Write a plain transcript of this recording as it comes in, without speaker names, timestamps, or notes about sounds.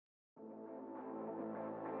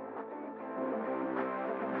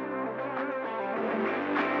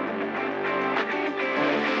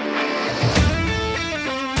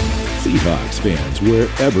Seahawks fans,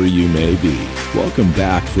 wherever you may be. Welcome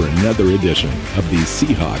back for another edition of the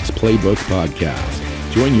Seahawks Playbook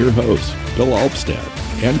Podcast. Join your host, Bill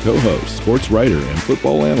Alpstead, and co-host, sports writer and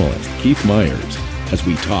football analyst Keith Myers, as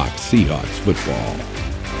we talk Seahawks football.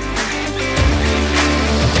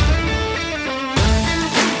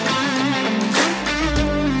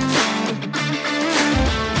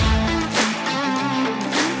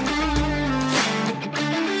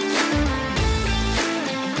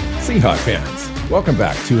 Seahawks fans, welcome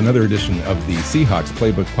back to another edition of the Seahawks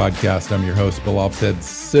Playbook Podcast. I'm your host, Bill Alpstead,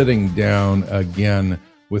 sitting down again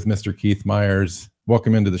with Mr. Keith Myers.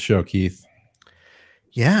 Welcome into the show, Keith.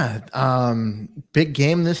 Yeah, big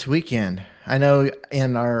game this weekend. I know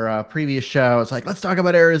in our previous show, it's like, let's talk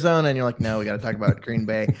about Arizona. And you're like, no, we got to talk about Green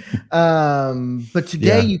Bay. But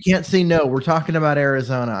today you can't say no. We're talking about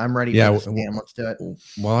Arizona. I'm ready for this game. Let's do it.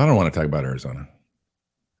 Well, I don't want to talk about Arizona.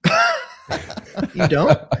 You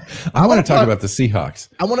don't? I want to talk about the Seahawks.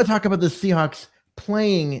 I want to talk about the Seahawks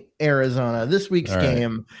playing Arizona this week's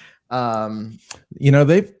game.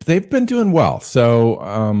 They've been doing well. So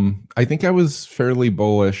I think I was fairly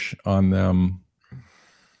bullish on them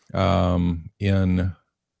in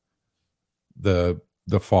the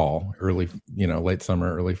fall, early, late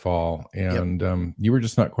summer, early fall, and you were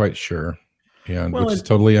just not quite sure. And which is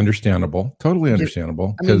totally understandable. Totally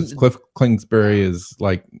understandable, because Cliff Kingsbury is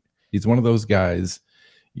like, he's one of those guys,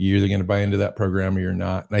 you're either going to buy into that program or you're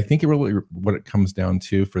not. And I think really what it comes down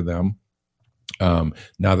to for them,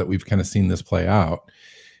 now that we've kind of seen this play out,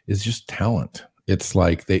 is just talent. It's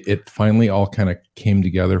like it finally all kind of came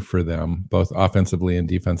together for them, both offensively and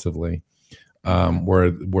defensively,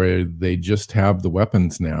 where they just have the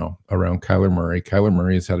weapons now around Kyler Murray. Kyler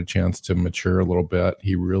Murray has had a chance to mature a little bit.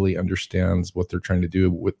 He really understands what they're trying to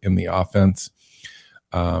do in the offense.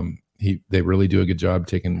 They really do a good job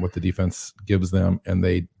taking what the defense gives them, and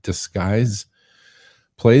they disguise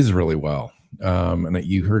plays really well. And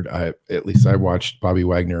you heard, at least I watched Bobby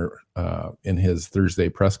Wagner in his Thursday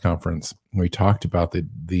press conference, where he talked about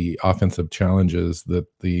the offensive challenges that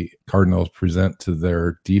the Cardinals present to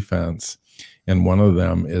their defense, and one of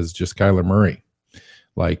them is just Kyler Murray.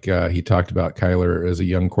 Like he talked about Kyler as a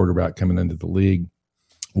young quarterback coming into the league,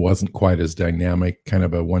 wasn't quite as dynamic, kind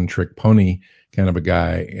of a one-trick pony kind of a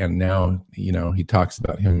guy. And now, he talks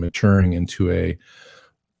about him maturing into a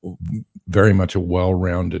very much a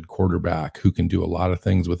well-rounded quarterback who can do a lot of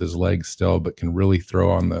things with his legs still, but can really throw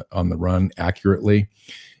on the run accurately,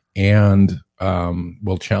 and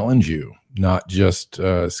will challenge you, not just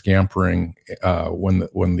scampering when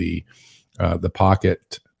the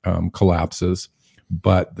pocket collapses,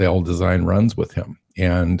 but they'll design runs with him.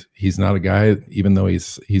 And he's not a guy, even though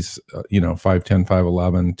he's 5'10",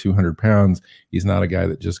 5'11", 200 pounds, he's not a guy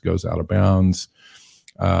that just goes out of bounds.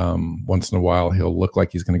 Once in a while, he'll look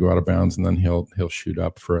like he's going to go out of bounds, and then he'll shoot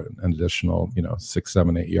up for an additional, 6,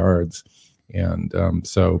 7, 8 yards. And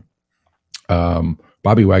so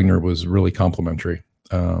Bobby Wagner was really complimentary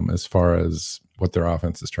as far as what their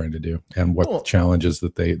offense is trying to do and what challenges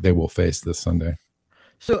that they will face this Sunday.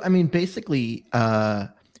 So, basically,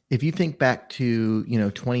 if you think back to,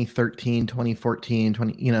 2013, 2014,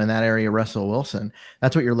 in that area, Russell Wilson,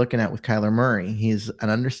 that's what you're looking at with Kyler Murray. He's an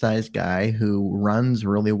undersized guy who runs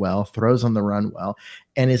really well, throws on the run well,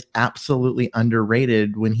 and is absolutely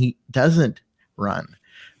underrated when he doesn't run.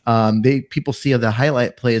 People see the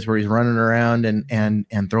highlight plays where he's running around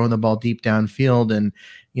and throwing the ball deep downfield and,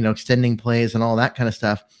 extending plays and all that kind of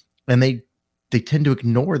stuff. And they tend to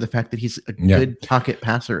ignore the fact that he's a good pocket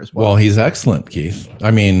passer as well. Well, he's excellent, Keith.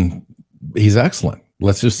 He's excellent.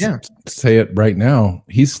 Let's just say it right now.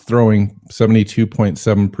 He's throwing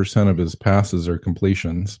 72.7% of his passes or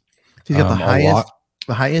completions. He's got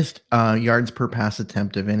the highest yards per pass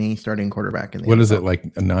attempt of any starting quarterback in the NFL. What is it, like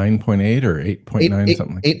a 9.8 or 8.9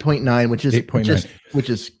 something? 8.9, which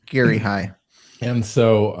is scary high. And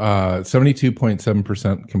so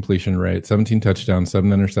 72.7% completion rate, 17 touchdowns, 7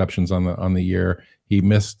 interceptions on the year. He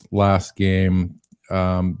missed last game.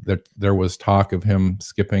 There was talk of him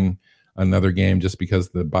skipping another game just because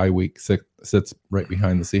the bye week sits right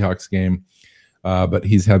behind the Seahawks game. But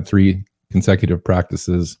he's had 3 consecutive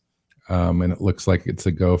practices, and it looks like it's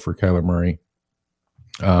a go for Kyler Murray.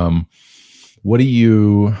 What do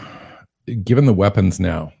you, given the weapons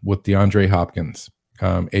now with DeAndre Hopkins,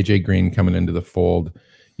 AJ Green coming into the fold,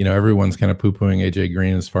 everyone's kind of poo-pooing AJ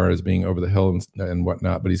Green as far as being over the hill and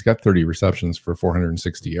whatnot, but he's got 30 receptions for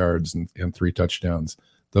 460 yards and 3 touchdowns.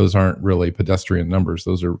 Those aren't really pedestrian numbers.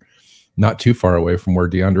 Those are not too far away from where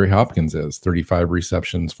DeAndre Hopkins is, 35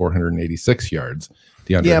 receptions, 486 yards.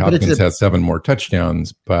 DeAndre Hopkins has 7 more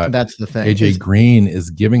touchdowns, but that's the thing. AJ Green is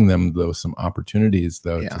giving them some opportunities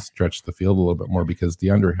to stretch the field a little bit more, because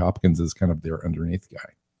DeAndre Hopkins is kind of their underneath guy.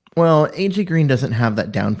 Well, AJ Green doesn't have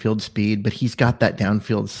that downfield speed, but he's got that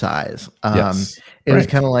downfield size. It was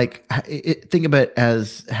kind of like, think of it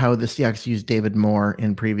as how the Seahawks used David Moore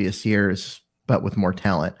in previous years, but with more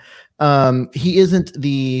talent. He isn't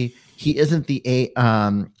the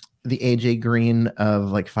AJ Green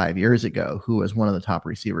of like 5 years ago, who was one of the top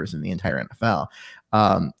receivers in the entire NFL.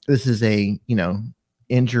 This is a,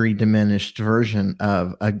 injury diminished version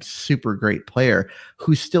of a super great player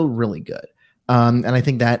who's still really good. And I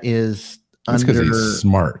think that is because he's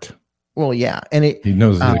smart. Well, yeah. And he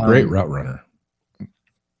knows he's a great route runner.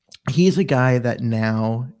 He's a guy that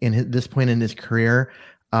now this point in his career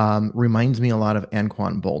reminds me a lot of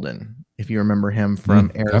Anquan Boldin. If you remember him from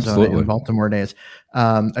Arizona and Baltimore days,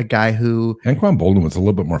 a guy who Anquan Boldin was a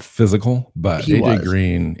little bit more physical, but AJ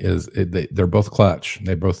Green they're both clutch.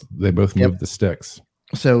 They both move the sticks.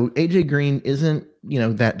 So AJ Green isn't,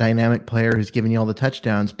 that dynamic player who's giving you all the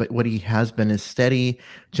touchdowns, but what he has been is steady,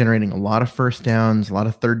 generating a lot of first downs, a lot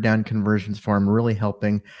of third down conversions for him, really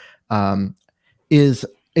helping. Is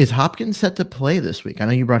Hopkins set to play this week? I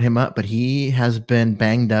know you brought him up, but he has been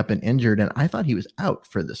banged up and injured, and I thought he was out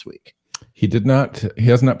for this week. He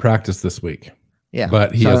has not practiced this week. Yeah.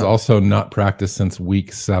 But he has also not practiced since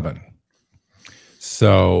week 7.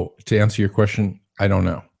 So to answer your question, I don't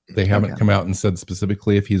know. They haven't come out and said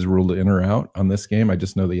specifically if he's ruled in or out on this game. I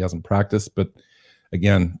just know that he hasn't practiced, but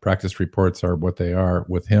again, practice reports are what they are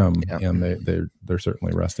with him, and they're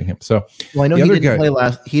certainly resting him. So, well, I know he didn't play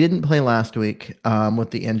last. He didn't play last week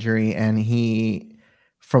with the injury, and he,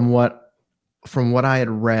 from what I had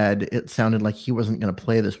read, it sounded like he wasn't going to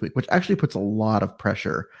play this week, which actually puts a lot of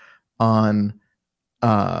pressure on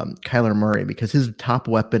Kyler Murray, because his top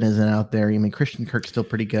weapon isn't out there. I mean, Christian Kirk's still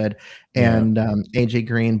pretty good, and AJ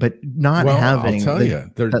Green, but not having. I'll tell you,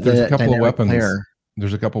 there's a couple of weapons.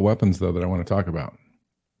 There's a couple of weapons though that I want to talk about.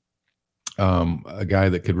 A guy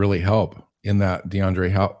that could really help in that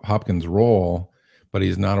DeAndre Hopkins role, but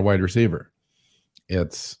he's not a wide receiver.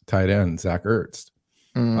 It's tight end Zach Ertz.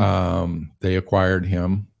 They acquired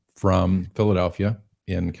him from Philadelphia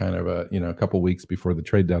in kind of a couple weeks before the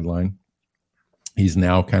trade deadline. He's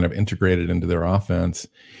now kind of integrated into their offense,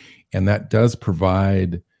 and that does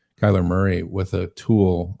provide Kyler Murray with a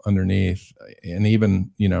tool underneath, and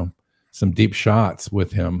even some deep shots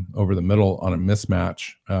with him over the middle on a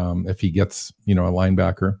mismatch. If he gets a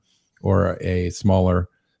linebacker or a smaller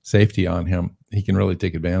safety on him, he can really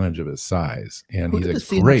take advantage of his size, and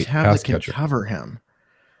he's a great pass catcher. Cover him.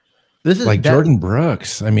 This is like Jordan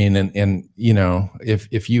Brooks. I mean, and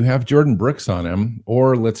if you have Jordan Brooks on him,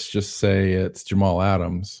 or let's just say it's Jamal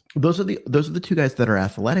Adams. Those are the two guys that are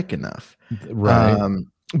athletic enough, right?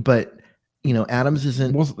 But Adams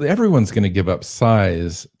isn't. Well, everyone's going to give up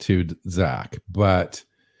size to Zach, but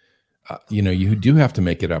you do have to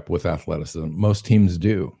make it up with athleticism. Most teams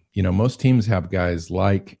do. Most teams have guys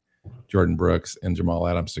like Jordan Brooks and Jamal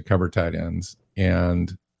Adams to cover tight ends,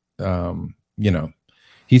 and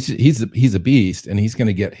he's a beast, and he's going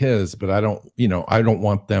to get his. But I don't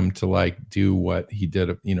want them to like do what he did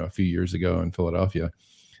a few years ago in Philadelphia,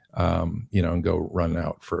 and go run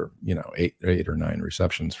out for 8 or 9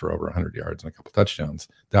 receptions for over 100 yards and a couple touchdowns.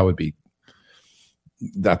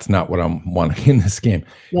 That's not what I'm wanting in this game.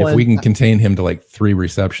 Well, if we can contain him to like 3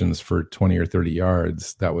 receptions for 20 or 30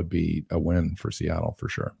 yards, that would be a win for Seattle for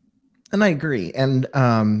sure. And I agree. And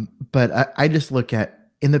but I just look at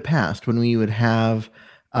in the past when we would have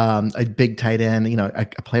a big tight end, a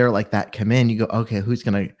player like that come in, you go, okay, who's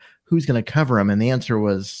gonna cover him? And the answer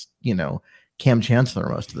was, Cam Chancellor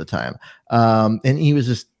most of the time. And he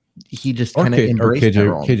just kind of embraced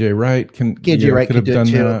KJ Wright could have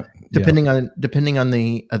done that. Depending on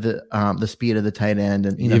the speed of the tight end,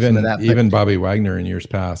 and even Bobby Wagner in years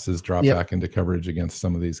past has dropped back into coverage against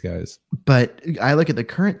some of these guys. But I look at the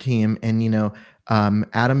current team, and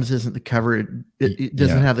Adams isn't the coverage. It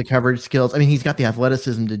doesn't have the coverage skills. I mean, he's got the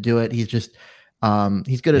athleticism to do it. He's just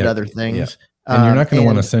he's good at other things. Yeah. And you're not going to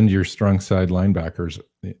want to send your strong side linebackers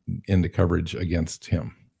into coverage against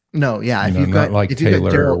him. No, yeah. If you've got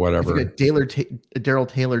Taylor or whatever, if you got Darrell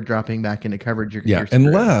Taylor dropping back into coverage, you're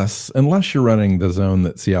unless you're running the zone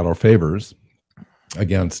that Seattle favors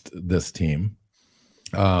against this team,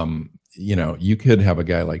 you could have a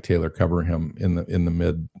guy like Taylor cover him in the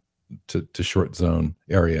mid to short zone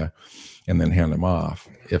area, and then hand him off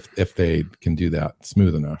if they can do that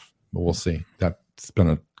smooth enough. But we'll see. That's been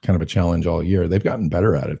a kind of a challenge all year. They've gotten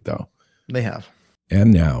better at it though. They have.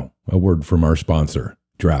 And now a word from our sponsor,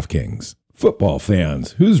 DraftKings. Football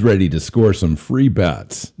fans, who's ready to score some free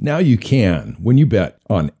bets? Now you can when you bet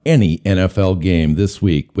on any NFL game this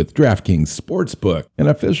week with DraftKings Sportsbook, an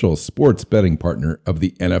official sports betting partner of the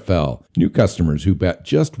NFL. New customers who bet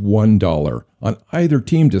just $1 on either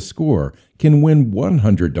team to score can win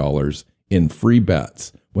 $100 in free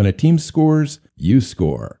bets. When a team scores, you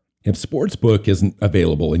score. If Sportsbook isn't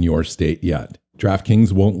available in your state yet,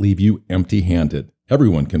 DraftKings won't leave you empty-handed.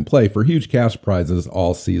 Everyone can play for huge cash prizes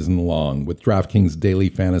all season long with DraftKings daily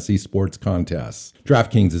fantasy sports contests.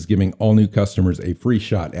 DraftKings is giving all new customers a free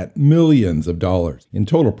shot at millions of dollars in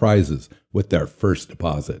total prizes with their first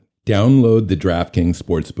deposit. Download the DraftKings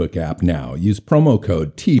Sportsbook app now. Use promo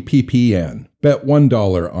code TPPN. Bet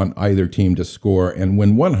 $1 on either team to score and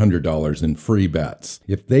win $100 in free bets.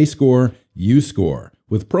 If they score, you score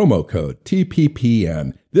with promo code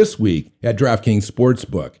TPPN this week at DraftKings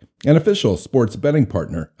Sportsbook, an official sports betting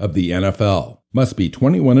partner of the NFL. Must be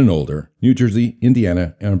 21 and older, New Jersey,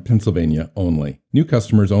 Indiana, and Pennsylvania only. New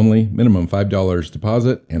customers only, minimum $5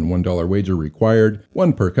 deposit and $1 wager required,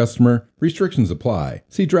 one per customer. Restrictions apply.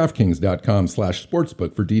 See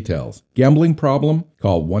DraftKings.com/sportsbook for details. Gambling problem?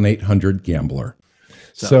 Call 1-800-GAMBLER.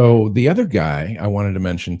 So the other guy I wanted to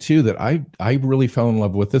mention too that I really fell in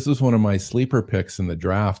love with, this was one of my sleeper picks in the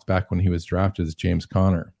draft back when he was drafted, is James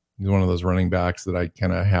Conner. He's one of those running backs that I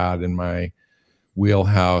kind of had in my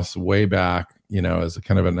wheelhouse way back, as a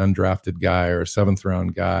kind of an undrafted guy or a 7th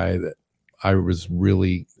round guy that I was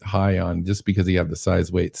really high on just because he had the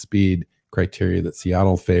size, weight, speed criteria that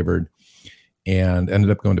Seattle favored, and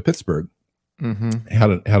ended up going to Pittsburgh. Mm-hmm.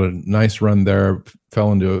 Had a nice run there,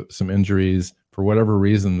 fell into some injuries. For whatever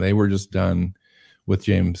reason, they were just done with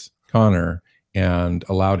James Conner and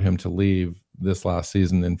allowed him to leave this last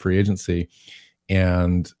season in free agency.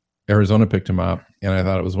 And Arizona picked him up, and I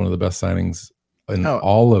thought it was one of the best signings in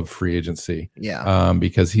all of free agency. Yeah.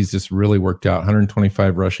 Because he's just really worked out.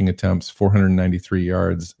 125 rushing attempts, 493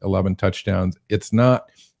 yards, 11 touchdowns. It's not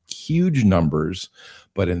huge numbers,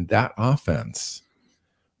 but in that offense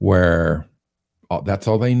where that's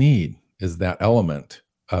all they need is that element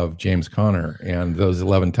of James Conner, and those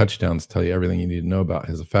 11 touchdowns tell you everything you need to know about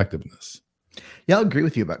his effectiveness. Yeah, I'll agree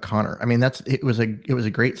with you about Conner. I mean, it was a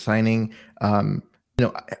great signing.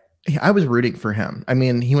 I was rooting for him. I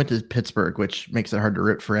mean, he went to Pittsburgh, which makes it hard to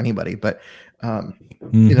root for anybody, but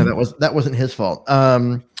that wasn't his fault.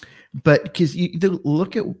 But because you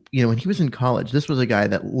look at, when he was in college, this was a guy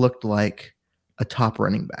that looked like a top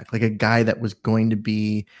running back, like a guy that was going to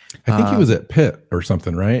be. I think he was at Pitt or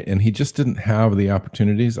something, right? And he just didn't have the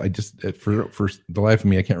opportunities. I just, for the life of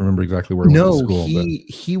me, I can't remember exactly where he went to school.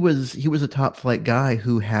 He was a top flight guy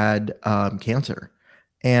who had cancer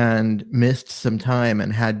and missed some time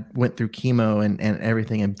and went through chemo and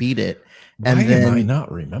everything and beat it. And Why am I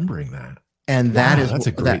not remembering that? And that's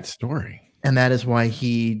a great story. And that is why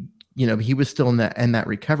he was still in that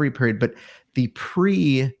recovery period. But the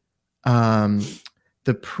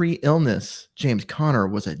pre-illness James Conner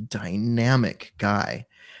was a dynamic guy.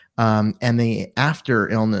 And the after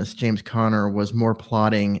illness James Conner was more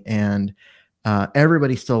plodding, and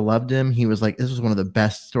everybody still loved him. He was like, this was one of the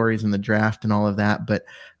best stories in the draft and all of that. But,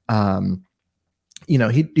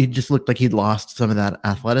 he just looked like he'd lost some of that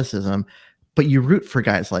athleticism, but you root for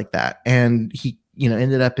guys like that. And he,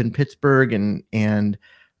 ended up in Pittsburgh and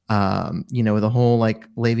the whole like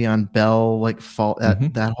Le'Veon Bell,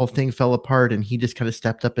 that whole thing fell apart, and he just kind of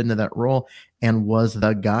stepped up into that role and was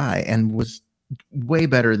the guy and was way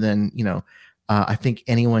better than, I think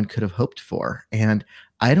anyone could have hoped for. And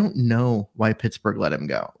I don't know why Pittsburgh let him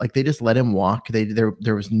go. Like, they just let him walk.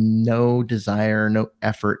 There was no desire, no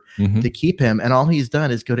effort to keep him. And all he's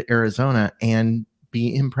done is go to Arizona and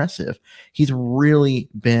be impressive. He's really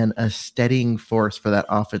been a steadying force for that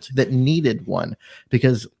offense that needed one,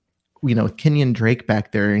 because Kenyon Drake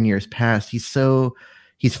back there in years past, he's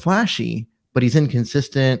flashy, but he's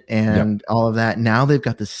inconsistent and all of that. Now they've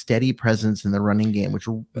got the steady presence in the running game, which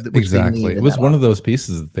exactly. It was one of those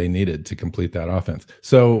pieces that they needed to complete that offense.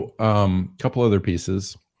 So a couple other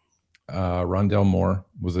pieces. Rondell Moore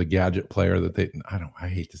was a gadget player that I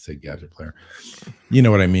hate to say gadget player. You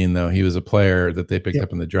know what I mean, though. He was a player that they picked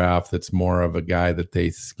up in the draft that's more of a guy that they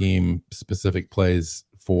scheme specific plays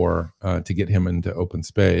for to get him into open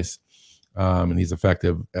space. And he's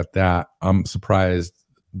effective at that. I'm surprised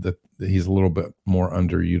that he's a little bit more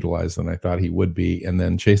underutilized than I thought he would be. And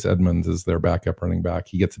then Chase Edmonds is their backup running back.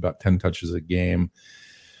 He gets about 10 touches a game.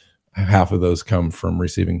 Half of those come from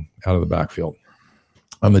receiving out of the backfield.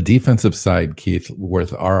 On the defensive side, Keith,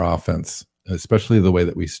 with our offense, especially the way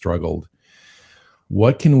that we struggled,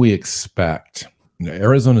 what can we expect?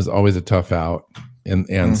 Arizona is always a tough out.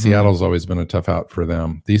 and Seattle's always been a tough out for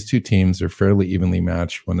them. These two teams are fairly evenly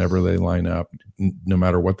matched whenever they line up, no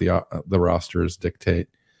matter what the rosters dictate.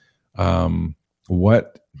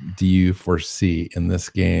 What do you foresee in this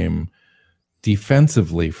game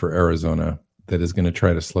defensively for Arizona that is going to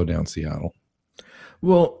try to slow down Seattle?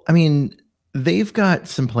 Well, I mean, they've got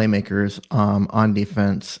some playmakers on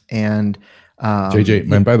defense, and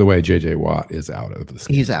JJ. And by the way, JJ Watt is out of this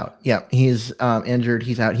game. He's out. Yeah, he's injured.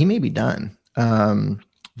 He's out. He may be done.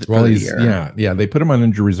 Well, they put him on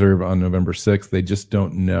injury reserve on November 6th. They just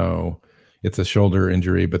don't know. It's a shoulder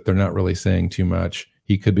injury, but they're not really saying too much.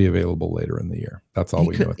 He could be available later in the year. That's all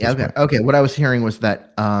we know at this point. Okay. What I was hearing was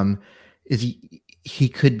that he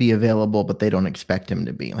could be available, but they don't expect him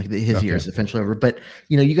to be. Like his year is essentially over. But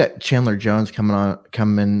you got Chandler Jones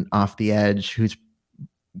coming off the edge, who's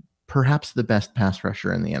perhaps the best pass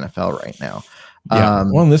rusher in the NFL right now. Yeah.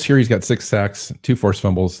 Well, this year he's got 6 sacks, 2 forced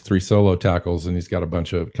fumbles, 3 solo tackles, and he's got a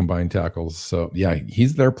bunch of combined tackles. So yeah,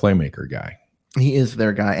 he's their playmaker guy. He is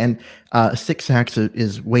their guy, and 6 sacks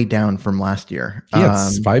is way down from last year. He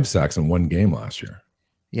had 5 sacks in one game last year.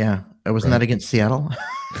 Yeah, wasn't that against Seattle?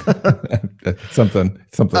 something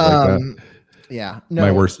like that. Yeah,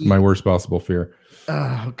 no, my worst possible fear.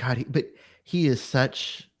 Oh God, but he is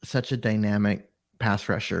such a dynamic pass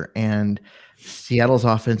rusher, and Seattle's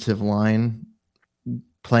offensive line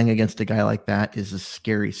playing against a guy like that is a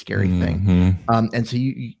scary thing. And so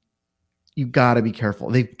you got to be careful.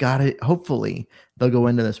 They've got to, hopefully they'll go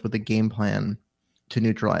into this with a game plan to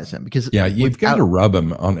neutralize him, because you've got to rub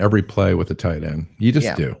him on every play with a tight end. You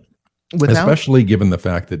just do. Especially given the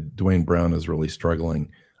fact that Duane Brown is really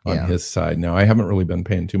struggling on his side. Now, I haven't really been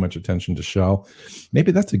paying too much attention to Shell.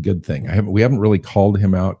 Maybe that's a good thing. We haven't really called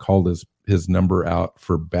his number out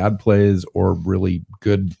for bad plays or really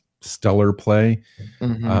good stellar play.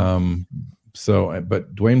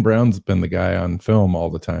 But Duane Brown's been the guy on film all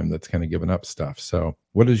the time that's kind of given up stuff. So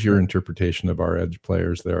what is your interpretation of our edge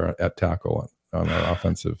players there at tackle on our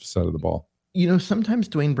offensive side of the ball? Sometimes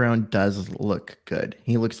Duane Brown does look good.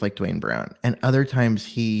 He looks like Duane Brown, and other times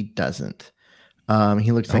he doesn't.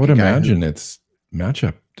 He looks like I would imagine it's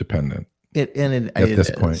matchup dependent. At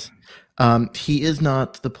this point. He is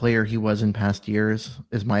not the player he was in past years,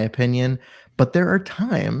 is my opinion. But there are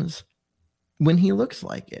times when he looks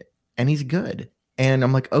like it, and he's good. And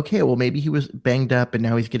I'm like, okay, well, maybe he was banged up and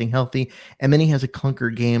now he's getting healthy. And then he has a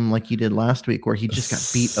clunker game like he did last week where he just got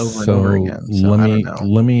beat over and over again. So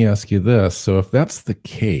let me ask you this. So if that's the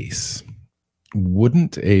case,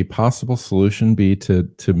 wouldn't a possible solution be to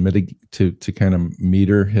mitigate, to kind of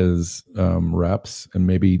meter his reps and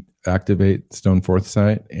maybe activate Stone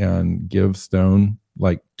Forsythe and give Stone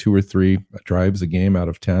like 2 or 3 drives a game out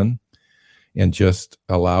of 10 and just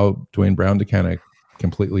allow Duane Brown to kind of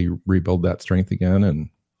completely rebuild that strength again and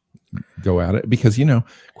go at it? Because,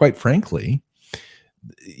 quite frankly,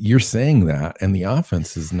 you're saying that, and the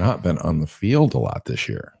offense has not been on the field a lot this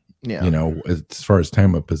year. Yeah. As far as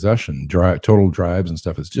time of possession, total drives and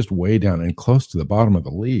stuff, it's just way down and close to the bottom of the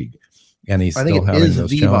league. And he's still having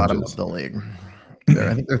those challenges. Bottom of the league.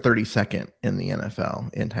 I think they're 32nd in the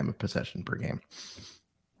NFL in time of possession per game.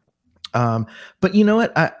 But you know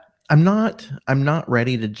what? I'm not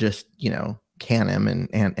ready to just, can him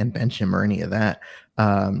and bench him or any of that.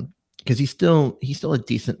 Because he's still a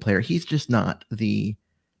decent player. He's just not the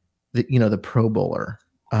Pro Bowler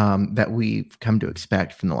that we've come to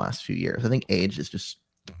expect from the last few years. I think age has just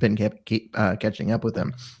been catching up with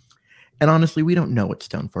him. And honestly, we don't know what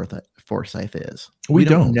Stone Forsythe is. We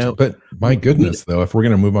don't know. But my goodness, though, if we're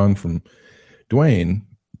going to move on from Duane,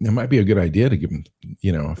 it might be a good idea to give him,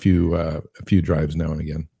 a few drives now and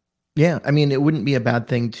again. Yeah, I mean, it wouldn't be a bad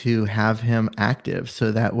thing to have him active,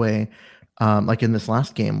 so that way, like in this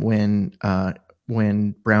last game when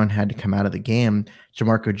Brown had to come out of the game,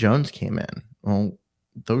 Jamarco Jones came in. Well,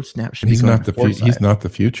 those snaps should be he's not the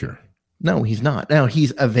future. No, he's not. No,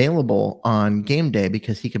 he's available on game day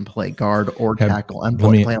because he can play guard or tackle and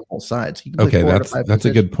play on both sides. Okay, that's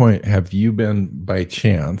a good point. Have you been, by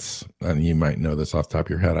chance, and you might know this off the top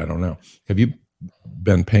of your head, I don't know, have you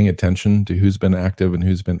been paying attention to who's been active and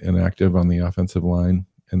who's been inactive on the offensive line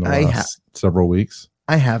in the last several weeks?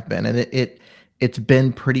 I have been, and it's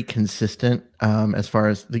been pretty consistent as far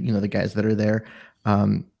as the guys that are there,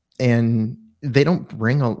 and they don't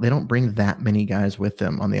bring that many guys with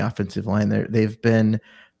them on the offensive line. They've been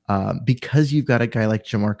because you've got a guy like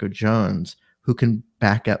Jamarco Jones who can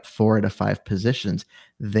back up 4 out of 5 positions.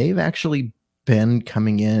 They've actually been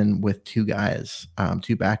coming in with 2 guys,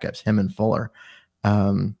 2 backups, him and Fuller.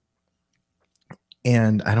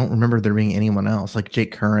 And I don't remember there being anyone else. Like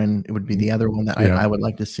Jake Curran, it would be the other one that I would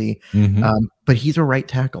like to see. But he's a right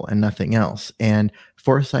tackle and nothing else. And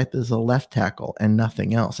Forsyth is a left tackle and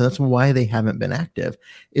nothing else. So that's why they haven't been active,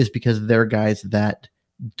 is because they're guys that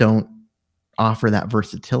don't offer that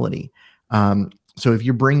versatility. So if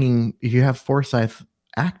you have Forsyth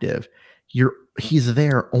active, he's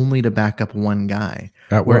there only to back up one guy.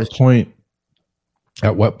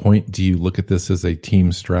 At what point do you look at this as a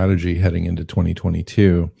team strategy heading into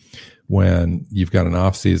 2022 when you've got an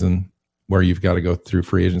off season where you've got to go through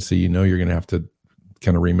free agency? You're going to have to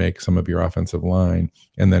kind of remake some of your offensive line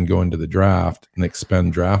and then go into the draft and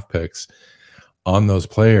expend draft picks on those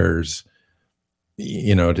players,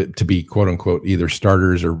 to be quote unquote either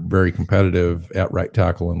starters or very competitive at right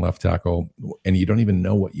tackle and left tackle. And you don't even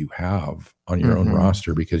know what you have on your own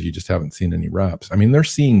roster because you just haven't seen any reps. I mean, they're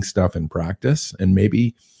seeing stuff in practice and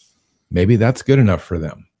maybe that's good enough for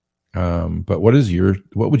them. But what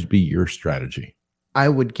would be your strategy? I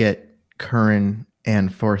would get Curran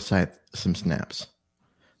and Forsyth some snaps.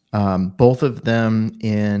 Both of them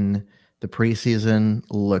in the preseason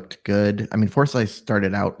looked good. I mean, Forsyth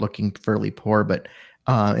started out looking fairly poor, but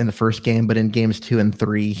in the first game, but in games 2 and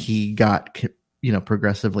 3, he got,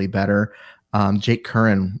 progressively better. Jake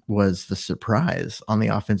Curran was the surprise on the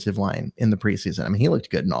offensive line in the preseason. I mean, he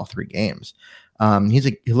looked good in all 3 games.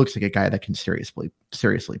 He looks like a guy that can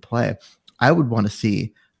seriously play. I would want to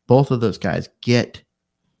see both of those guys get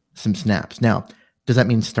some snaps. Now, does that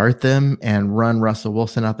mean start them and run Russell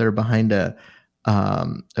Wilson out there behind a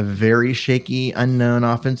very shaky, unknown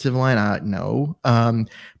offensive line? No.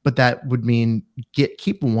 But that would mean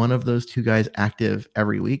keep one of those 2 guys active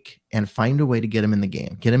every week and find a way to get them in the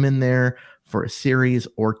game. Get them in there for a series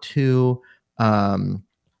or 2,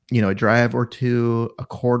 a drive or 2, a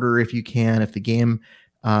quarter if you can. If the game,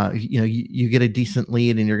 you get a decent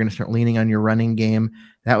lead and you're going to start leaning on your running game,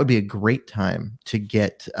 that would be a great time to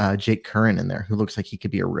get Jake Curran in there, who looks like he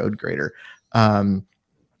could be a road grader.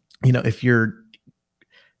 If you're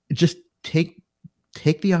just take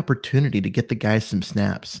the opportunity to get the guys some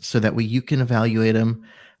snaps so that way you can evaluate them.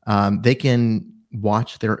 They can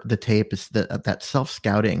watch the tape. Is that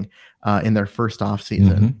self-scouting in their first off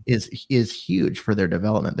season is huge for their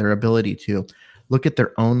development. Their ability to look at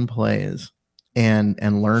their own plays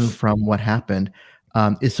and learn from what happened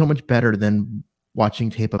is so much better than watching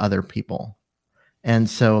tape of other people. And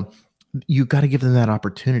so you got to give them that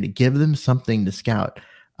opportunity. Give them something to scout.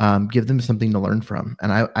 Give them something to learn from.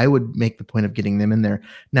 And I would make the point of getting them in there.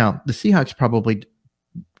 Now, the Seahawks probably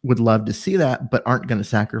would love to see that, but aren't going to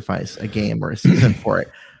sacrifice a game or a season for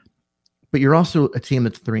it. But you're also a team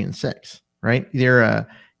that's 3-6, right? You're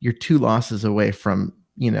 2 losses away from,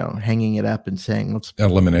 hanging it up and saying, let's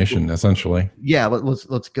elimination, essentially. Yeah.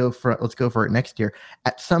 Let's go for it next year.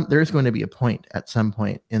 There's going to be a point at some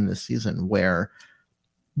point in the season where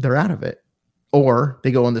they're out of it, or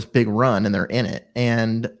they go on this big run and they're in it.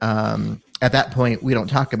 And at that point, we don't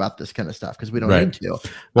talk about this kind of stuff because we don't need to.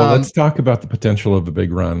 Well, let's talk about the potential of a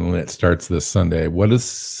big run when it starts this Sunday. What does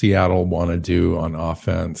Seattle want to do on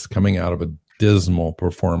offense coming out of a dismal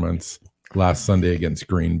performance last Sunday against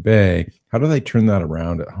Green Bay? How do they turn that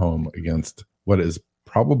around at home against what is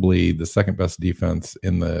probably the second best defense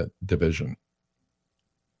in the division?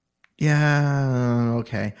 Yeah,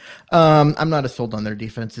 okay. I'm not as sold on their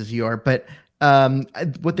defense as you are, but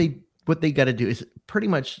what they got to do is pretty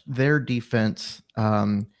much their defense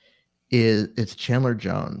it's Chandler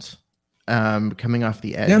Jones coming off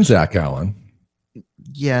the edge and Zach Allen.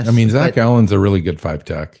 Yes, I mean Zach Allen's a really good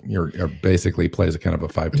 5-tech. You're basically plays a kind of a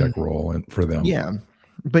 5-tech role for them. Yeah,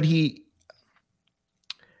 but he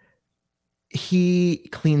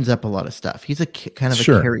cleans up a lot of stuff. He's a kind of a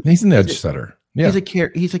carry. He's an edge setter. Yeah,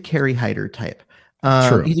 he's a Kerry Hyder type.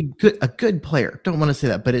 He's a good player. Don't want to say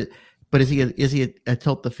that, but is he a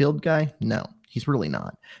tilt the field guy? No, he's really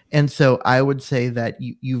not. And so I would say that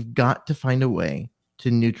you've got to find a way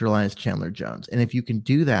to neutralize Chandler Jones. And if you can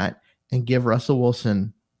do that and give Russell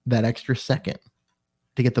Wilson that extra second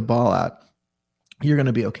to get the ball out, you're going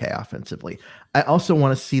to be okay offensively. I also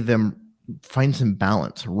want to see them find some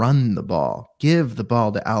balance, run the ball, give the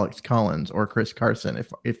ball to Alex Collins or Chris Carson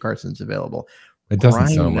if Carson's available. It doesn't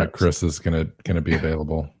sound like Chris is going to be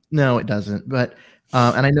available. No, it doesn't. But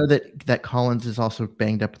and I know that Collins is also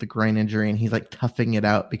banged up with a groin injury, and he's like toughing it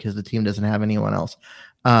out because the team doesn't have anyone else.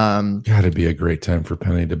 Got to be a great time for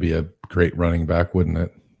Penny to be a great running back, wouldn't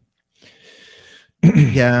it?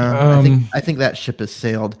 Yeah, I think that ship has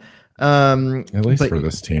sailed. At least for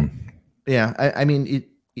this team. Yeah, I mean,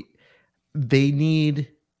 they need.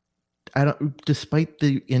 Despite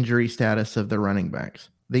the injury status of the running backs,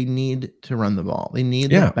 They need to run the ball. They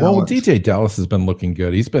need Well, DJ Dallas has been looking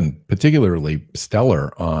good. He's been particularly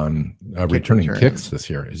stellar on returning kicks this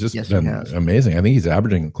year. It's just been amazing. I think he's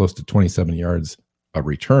averaging close to 27 yards a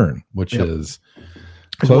return, which is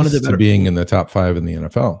close to being in the top 5 in the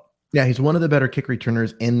NFL. Yeah, he's one of the better kick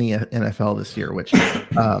returners in the NFL this year, which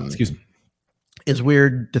excuse me, is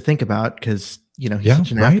weird to think about because he's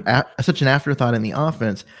such an afterthought in the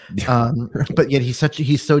offense. But yet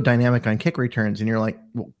he's so dynamic on kick returns, and you're like,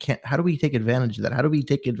 well, how do we take advantage of that? How do we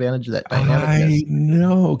take advantage of that dynamicness? I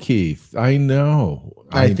know, Keith. I know.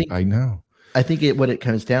 I know. I think what it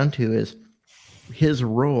comes down to is his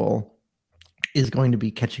role is going to be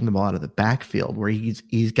catching the ball out of the backfield, where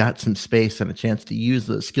he's got some space and a chance to use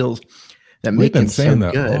those skills that make him so good. We've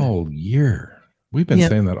been saying that all year. We've been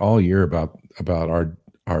saying that all year about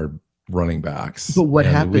our running backs. But what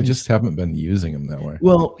happens? We just haven't been using them that way.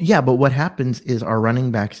 Well, yeah, but what happens is our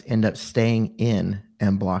running backs end up staying in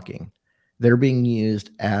and blocking. They're being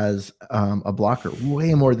used as a blocker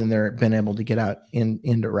way more than they're been able to get out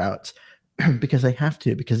into routes because they have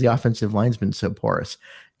to, because the offensive line's been so porous.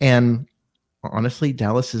 And honestly,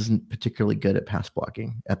 Dallas isn't particularly good at pass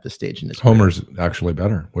blocking at this stage in his career. Homer's actually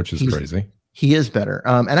better, which is crazy. He is better.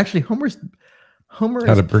 And actually, Homer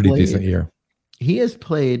had a pretty decent year. He has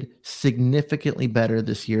played significantly better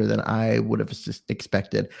this year than I would have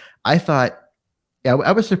expected. I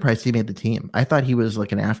was surprised he made the team. I thought he was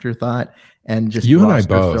like an afterthought and just you and I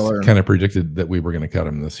both kind of predicted that we were going to cut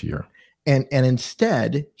him this year. And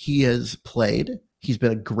instead, he has played. He's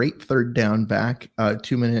been a great third down back,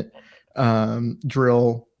 2-minute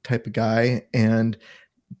drill type of guy, and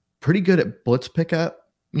pretty good at blitz pickup,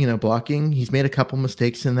 blocking. He's made a couple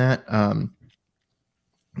mistakes in that.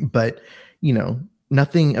 But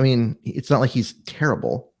nothing. I mean, it's not like he's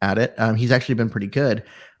terrible at it. He's actually been pretty good.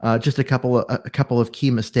 Just a couple of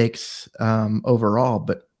key mistakes overall,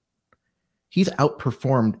 but he's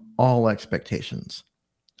outperformed all expectations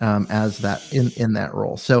as that in that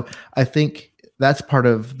role. So I think that's part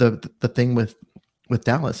of the thing with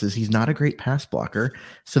Dallas is he's not a great pass blocker,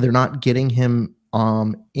 so they're not getting him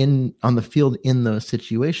on the field in those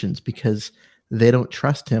situations because they don't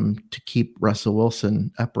trust him to keep Russell Wilson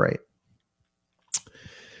upright.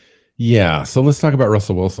 Yeah. So let's talk about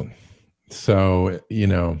Russell Wilson. So,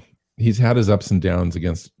 he's had his ups and downs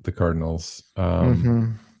against the Cardinals.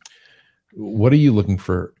 What are you looking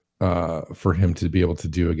for him to be able to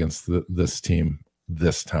do against this team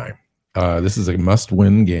this time? This is a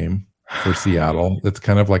must-win game for Seattle. It's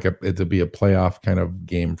kind of like it'll be a playoff kind of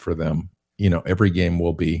game for them. Every game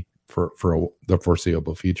will be for the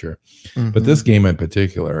foreseeable future. But this game in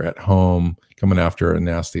particular at home, coming after a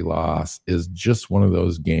nasty loss, is just one of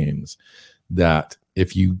those games that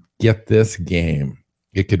if you get this game,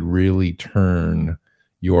 it could really turn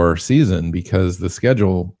your season because the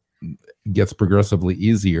schedule gets progressively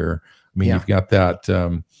easier. I mean, you've got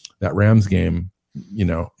that Rams game,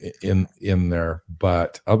 in there.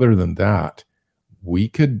 But other than that, we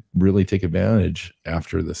could really take advantage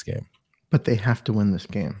after this game. But they have to win this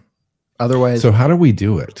game. Otherwise, so how do we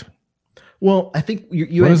do it? Well, I think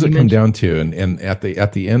what does it come down to? And at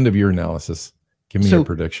the end of your analysis, give me your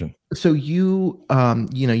prediction. So you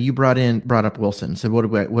brought up Wilson. So what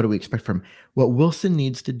do we expect from him? What Wilson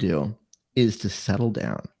needs to do is to settle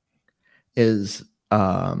down, is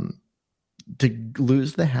to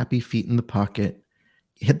lose the happy feet in the pocket,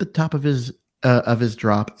 hit the top of his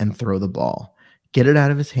drop, and throw the ball. Get it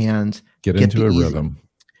out of his hands. Get into a rhythm.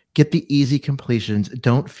 Get the easy completions.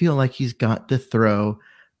 Don't feel like he's got to throw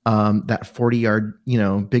that 40-yard,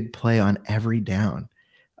 big play on every down.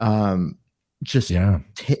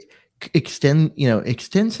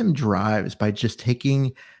 Extend some drives by just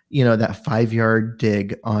taking, that 5-yard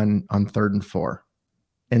dig on 3rd and 4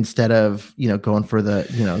 instead of, going for the.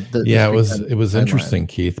 It was interesting,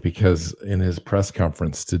 Keith, because in his press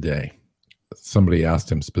conference today, somebody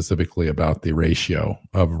asked him specifically about the ratio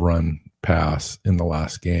of run pass in the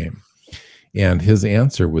last game. And his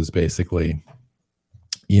answer was basically,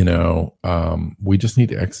 we just need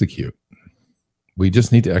to execute. We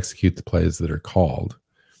just need to execute the plays that are called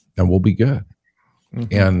and we'll be good.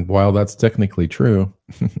 And while that's technically true,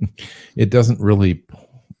 it doesn't really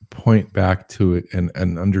point back to an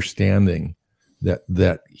understanding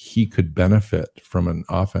that he could benefit from an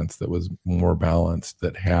offense that was more balanced,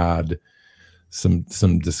 that had some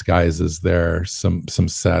disguises there, some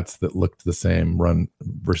sets that looked the same, run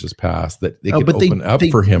versus pass, that they could open up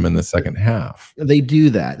for him in the second half. They do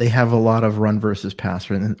that. They have a lot of run versus pass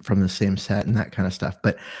from the same set and that kind of stuff.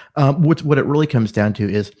 But what it really comes down to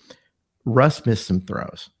is Russ missed some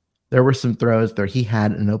throws. there were some throws there. He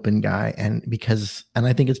had an open guy, and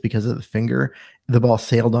I think it's because of the finger, the ball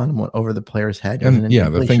sailed on him, went over the player's head. And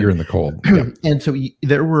the finger in the cold. Yeah. And so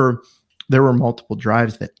there were multiple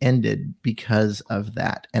drives that ended because of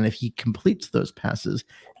that. And if he completes those passes,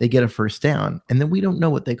 they get a first down, and then we don't know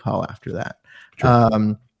what they call after that.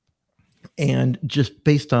 Sure. And just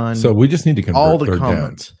based on, so we just need to convert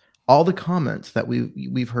all the comments that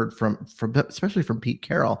we've heard from especially from Pete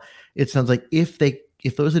Carroll, it sounds like if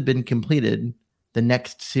those had been completed, the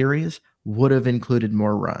next series would have included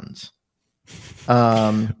more runs.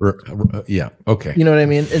 Yeah. Okay. You know what I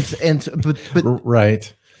mean? But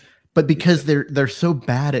right. But because they're so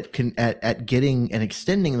bad at getting and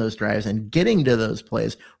extending those drives and getting to those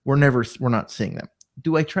plays, we're not seeing them.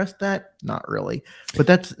 Do I trust that? Not really. But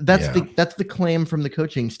that's the claim from the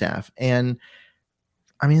coaching staff. And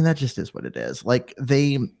I mean, that just is what it is. Like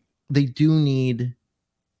they do need,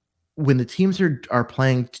 when the teams are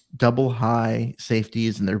playing double high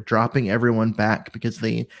safeties and they're dropping everyone back because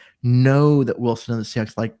they know that Wilson and the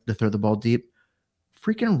Seahawks like to throw the ball deep,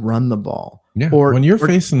 freaking run the ball. Yeah. Or when you're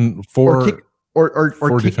facing four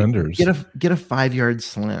defenders, get a 5-yard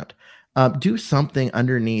slant. Do something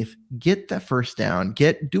underneath, get that first down,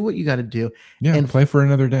 do what you got to do. Yeah. And play for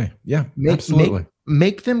another day. Yeah, absolutely.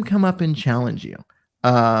 Make them come up and challenge you.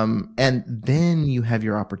 And then you have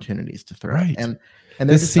your opportunities to throw. Right. And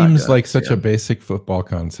this seems like such a basic football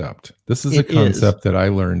concept. This is a concept that I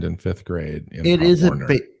learned in 5th grade. It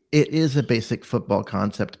is a basic football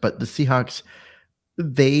concept, but the Seahawks,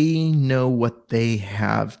 they know what they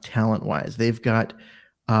have talent-wise. They've got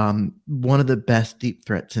one of the best deep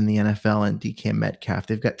threats in the NFL in DK Metcalf.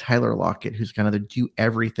 They've got Tyler Lockett, who's kind of the do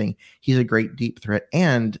everything. He's a great deep threat,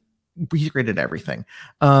 and he's great at everything.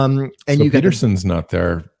 And so Peterson's not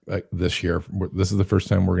there this year. This is the first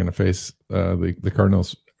time we're going to face the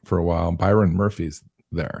Cardinals for a while. Byron Murphy's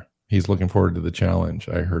there. He's looking forward to the challenge,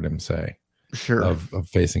 I heard him say. Sure. Of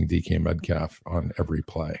facing DK Metcalf on every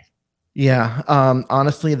play. Yeah.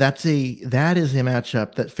 Honestly, that is a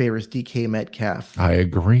matchup that favors DK Metcalf. I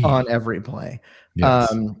agree. On every play.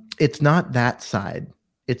 Yes. It's not that side.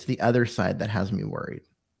 It's the other side that has me worried.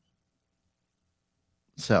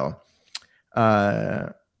 So,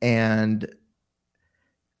 and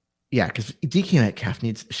yeah, because DK Metcalf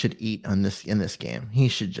should eat in this game. He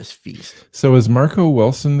should just feast. So is Marco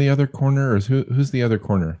Wilson the other corner, or who's the other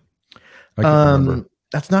corner? I can't remember.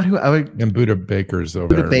 That's not who I would. And Budda Baker's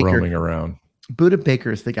over there roaming around. Budda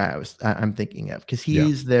Baker is the guy I'm thinking of, because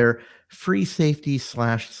he's their free safety /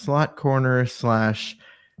 slot corner / I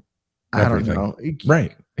don't know.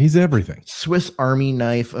 Right. He's everything. Swiss Army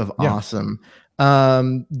knife of awesome.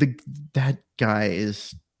 That guy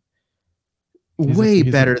is way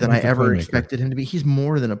better than I ever expected him to be. He's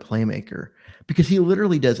more than a playmaker, because he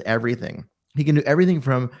literally does everything. He can do everything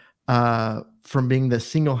from being the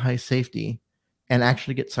single high safety and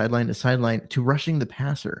actually get sideline to sideline to rushing the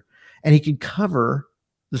passer. And he can cover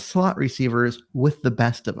the slot receivers with the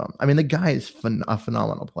best of them. I mean, the guy is a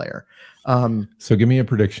phenomenal player. So give me a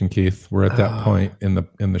prediction, Keith. We're at that point in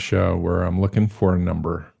the show where I'm looking for a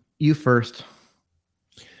number. You first.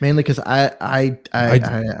 Mainly because I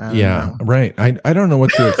yeah, right. I don't know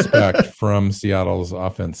what to expect from Seattle's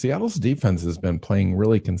offense. Seattle's defense has been playing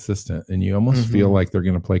really consistent, and you almost feel like they're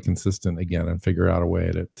going to play consistent again and figure out a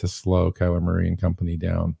way to slow Kyler Murray and company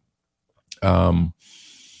down. And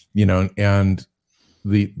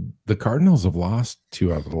the Cardinals have lost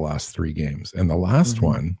 2 out of the last 3 games, and the last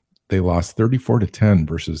one they lost 34-10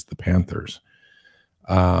 versus the Panthers.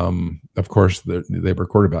 Of course, they were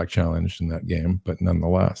quarterback challenged in that game, but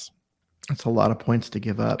nonetheless, that's a lot of points to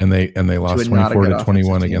give up. And they lost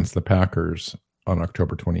 24-21 against the Packers on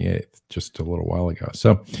October 28th, just a little while ago.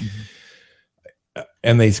 So,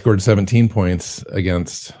 and they scored 17 points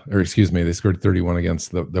they scored 31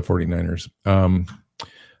 against the 49ers.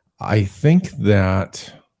 I think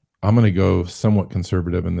that I'm going to go somewhat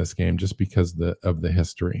conservative in this game just because of the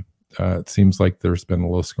history. It seems like there's been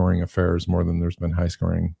low-scoring affairs more than there's been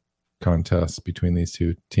high-scoring contests between these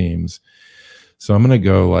two teams. So I'm going to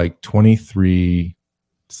go like 23-17.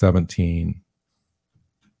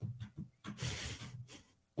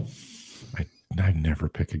 I never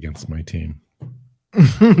pick against my team.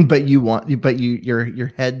 but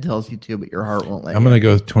your head tells you to, but your heart won't let you. I'm going to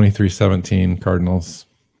go 23-17 Cardinals.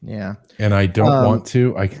 Yeah. And I don't want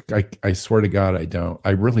to. I swear to God, I don't. I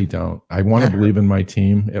really don't. I want to believe in my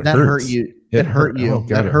team. It hurt you. It hurt you. Oh,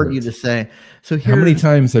 God, that hurt you to say. So how many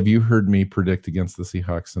times have you heard me predict against the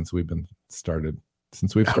Seahawks since we've started?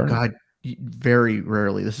 Oh, God, very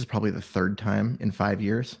rarely. This is probably the 3rd time in 5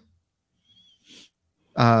 years.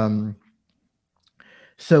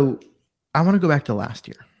 So I want to go back to last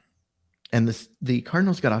year. the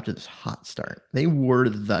Cardinals got off to this hot start. They were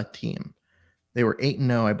the team. They were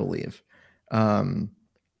 8-0, I believe. Kyler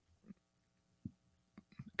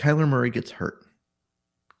Murray gets hurt.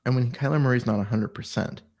 And when Kyler Murray's not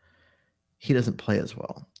 100%, he doesn't play as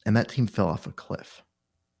well. And that team fell off a cliff.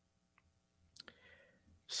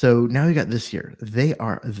 So now you got this year. They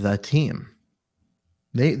are the team.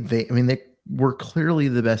 They were clearly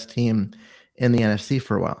the best team in the NFC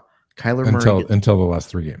for a while. Until the last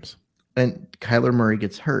 3 games. And Kyler Murray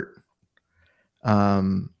gets hurt.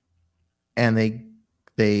 And they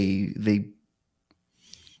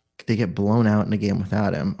get blown out in a game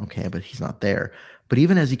without him. Okay, but he's not there. But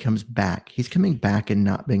even as he comes back, he's coming back and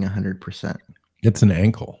not being 100%. It's an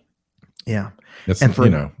ankle. Yeah. It's, and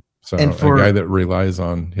for, so and for a guy that relies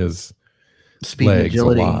on his speed, legs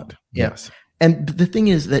agility, a lot. Yeah. Yes. And the thing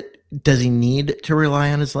is that, does he need to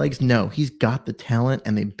rely on his legs? No, he's got the talent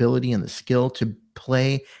and the ability and the skill to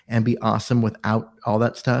play and be awesome without all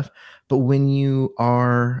that stuff. But when you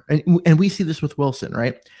are, and we see this with Wilson,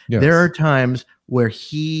 right? Yes. There are times where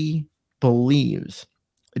he believes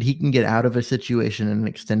that he can get out of a situation and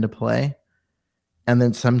extend a play. And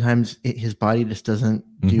then sometimes his body just doesn't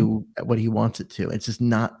do what he wants it to. It's just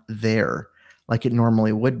not there like it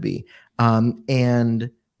normally would be. And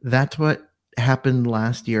that's what happened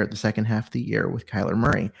last year at the second half of the year with Kyler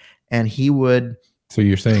Murray. And he would. So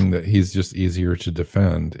you're saying that he's just easier to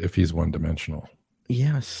defend if he's one-dimensional?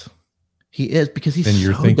 Yes, he is, because he's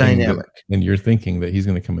so dynamic. And you're thinking that he's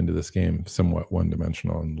going to come into this game somewhat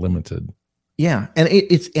one-dimensional and limited. Yeah, and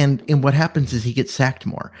and what happens is he gets sacked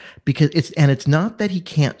more, because it's not that he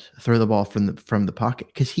can't throw the ball from the pocket,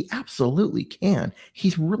 because he absolutely can.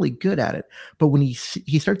 He's really good at it. But when he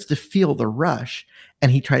starts to feel the rush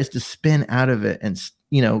and he tries to spin out of it and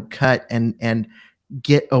cut and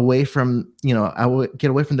get away from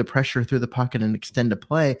the pressure through the pocket and extend a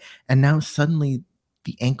play, and now suddenly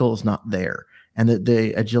the ankle is not there and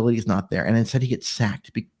the agility is not there, and instead he gets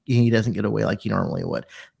sacked. He doesn't get away like he normally would.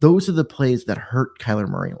 Those are the plays that hurt Kyler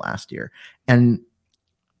Murray last year. And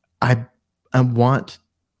I want,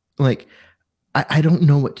 I don't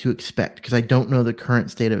know what to expect, because I don't know the current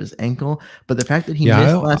state of his ankle. But the fact that he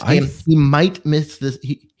missed last game, he might miss this.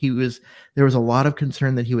 There was a lot of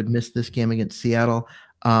concern that he would miss this game against Seattle.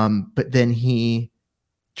 But then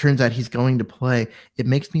turns out he's going to play. It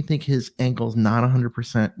makes me think his ankle's not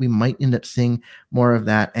 100%. We might end up seeing more of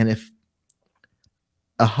that. And if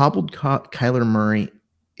a hobbled Kyler Murray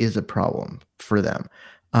is a problem for them.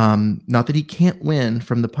 Not that he can't win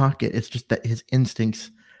from the pocket. It's just that his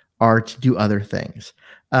instincts are to do other things.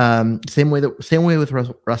 Same way with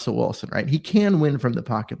Russell Wilson, right? He can win from the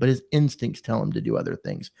pocket, but his instincts tell him to do other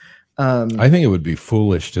things. I think it would be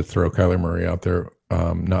foolish to throw Kyler Murray out there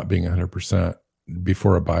not being 100%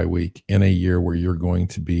 before a bye week in a year where you're going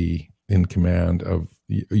to be in command of,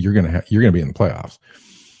 you're going to be in the playoffs.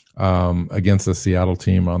 Against the Seattle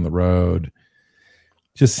team on the road,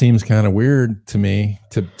 just seems kind of weird to me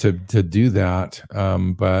to do that.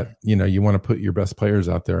 But you want to put your best players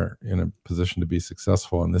out there in a position to be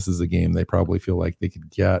successful, and this is a game they probably feel like they could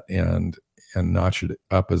get and notch it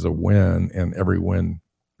up as a win. And every win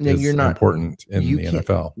is important in the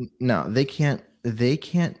NFL. No, they can't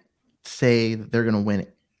say that they're going to win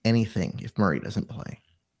anything if Murray doesn't play.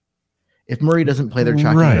 If Murray doesn't play, they're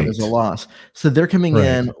chalking it up as a loss. So they're coming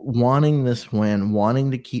in wanting this win, wanting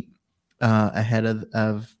to keep ahead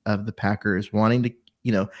of the Packers, wanting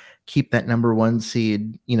to keep that number 1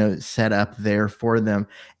 seed set up there for them.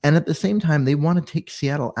 And at the same time, they want to take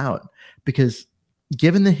Seattle out, because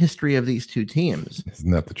given the history of these two teams,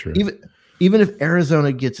 isn't that the truth? Even if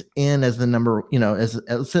Arizona gets in as the number,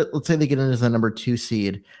 let's say they get in as the number 2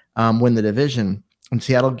 seed, win the division, and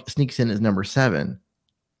Seattle sneaks in as number 7.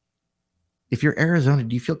 If you're Arizona,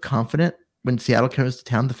 do you feel confident when Seattle comes to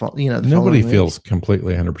town? Nobody feels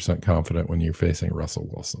completely 100% confident when you're facing Russell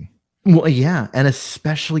Wilson. Well, yeah, and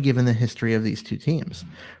especially given the history of these two teams,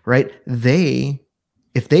 right?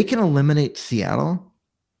 If they can eliminate Seattle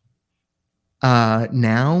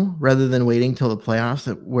now rather than waiting till the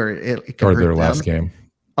playoffs where it could or their last game,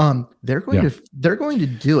 they're going to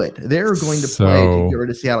do it. They're going to play to get rid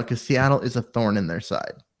of Seattle, because Seattle is a thorn in their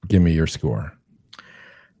side. Give me your score.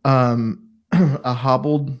 A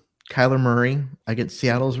hobbled Kyler Murray against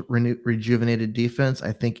Seattle's rejuvenated defense,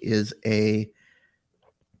 I think, is a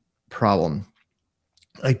problem.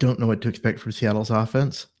 I don't know what to expect from Seattle's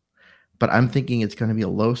offense, but I'm thinking it's going to be a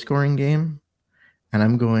low-scoring game, and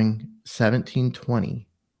I'm going 17-20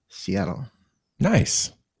 Seattle.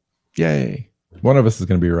 Nice. Yay. One of us is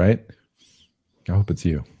going to be right. I hope it's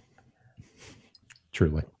you.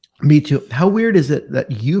 Truly. Me too. How weird is it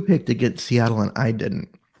that you picked against Seattle and I didn't?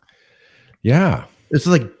 Yeah. This is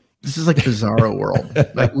like Bizarro world.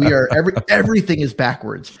 Like we are everything is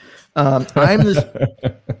backwards. I'm this.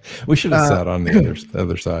 We should have sat on the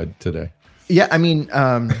other side today. Yeah, I mean,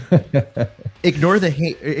 ignore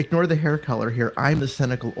the hair color here. I'm the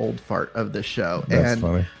cynical old fart of this show. That's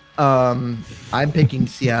funny. I'm picking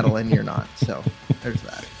Seattle and you're not. So there's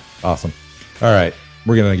that. Awesome. All right.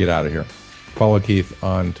 We're going to get out of here. Follow Keith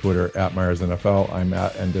on Twitter at Myers NFL. I'm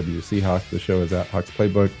at NW Seahawk. The show is at Hawks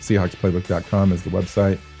Playbook. Seahawksplaybook.com is the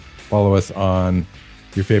website. Follow us on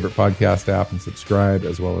your favorite podcast app and subscribe,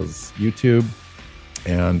 as well as YouTube.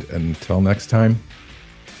 And until next time,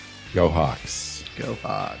 go Hawks. Go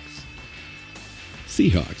Hawks.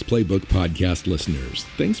 Seahawks Playbook podcast listeners,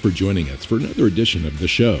 thanks for joining us for another edition of the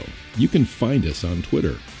show. You can find us on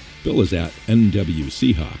Twitter. Bill is at NW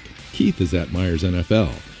Seahawk. Keith is at Myers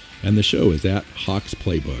NFL. And the show is at Hawks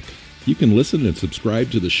Playbook. You can listen and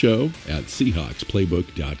subscribe to the show at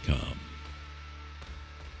SeahawksPlaybook.com.